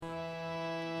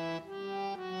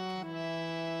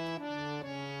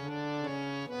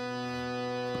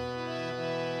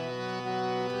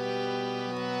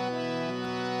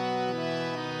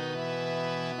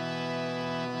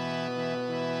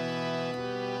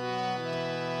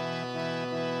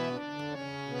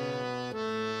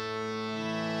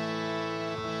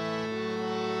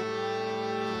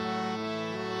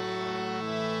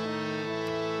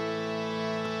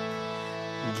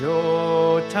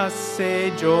Jota se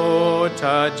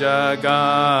Jota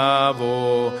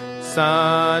Jagavo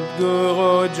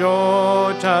Sadguru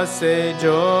Jota se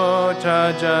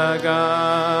Jota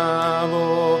Jagavo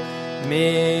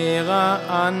Mera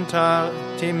Antar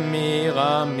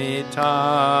Timira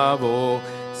Mitavo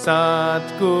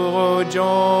Sadguru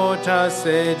Jota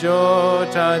se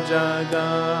Jota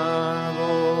Jagavo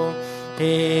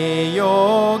He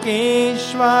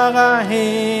Yogeshwara He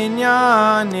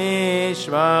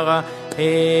Jnaneshwara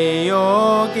He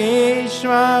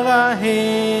Yogeshwara He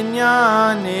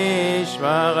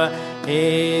Jnaneshwara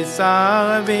He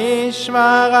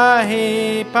Sarveshwara He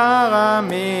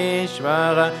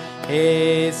Parameshwara He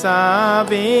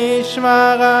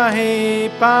Sarveshwara He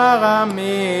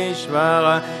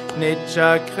Parameshwara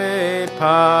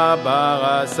Nityakripa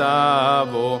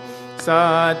Barasavo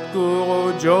Sadguru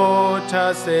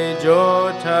Jota se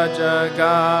Jota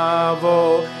Jagavo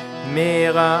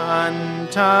Mera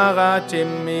Antara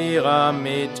Timira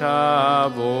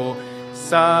Mitavo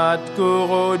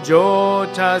Sadguru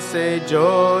Jota se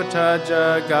Jota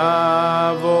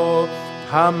Jagavo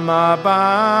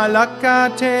Hamabalaka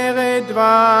Tere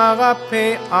Dvara Pe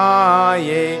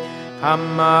Aye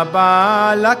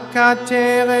Hamabalaka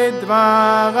Tere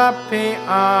Dvara Pe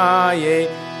Aye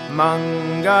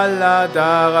Mangala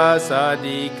Dara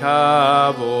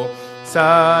Sadikavo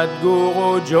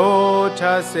Sadguru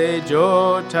Jota se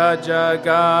Jota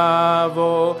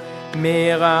Jagavo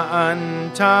Mera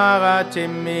Antara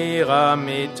Timira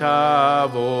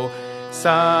Mitavo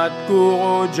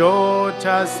Sadguru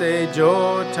Jota se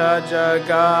Jota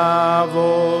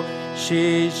Jagavo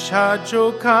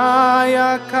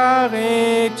Shishajukaya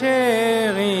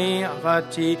Kareteri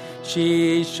Rati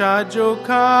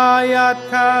Shishajukaya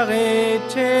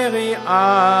Kareteri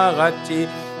Arati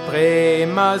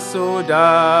Prema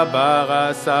Suda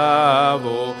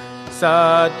Barasavo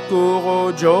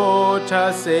Sadguru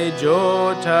Jota se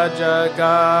Jota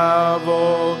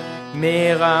Jagavo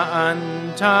Mera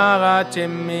Antara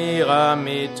Timira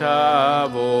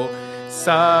Mitavo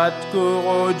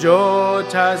Sadguru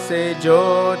Jota se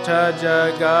Jota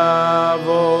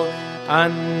Jagavo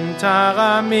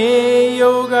Antara me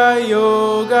yoga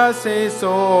yoga se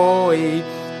soi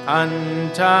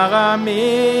Antara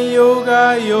me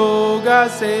yoga yoga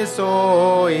se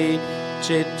soi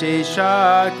Chitti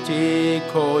Shakti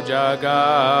ko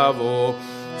Jagavo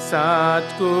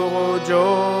Sadguru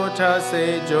Jota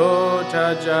se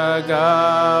Jota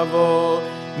Jagavo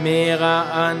Mera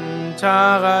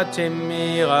Antara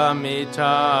Timira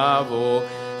Mitavo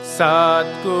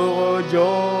Sadguru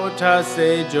Jota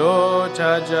se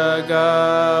Jota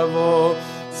Jagavo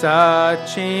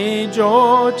Sachi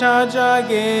Jota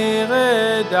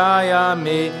Jagere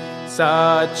Dayame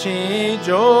Sachi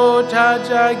Jota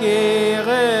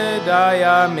Jagere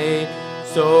Dayame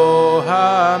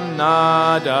Soham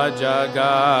Nada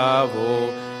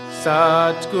Jagavo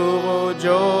Sadguru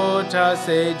Jota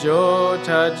se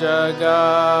Jota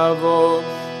Jagavo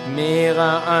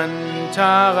Mera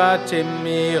Antara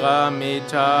Timira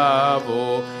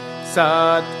Mitavo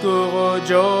Sadguru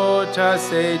Jota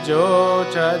se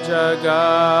Jota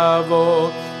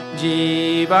Jagavo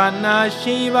Jivana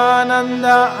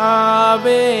Shivananda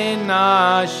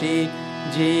Avinashi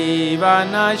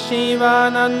Jivana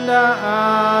Shivananda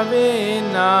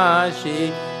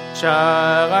Avinashi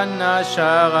Sharana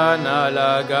Sharana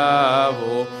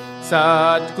Lagavo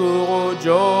Sadguru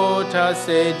Jota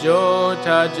se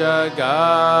Jota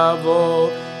Jagavo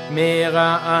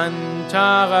Mera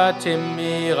Antara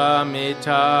Timira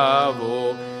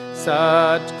Mitavo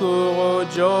Sadguru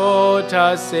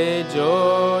Jota se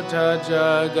Jota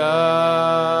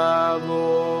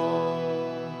Jagavo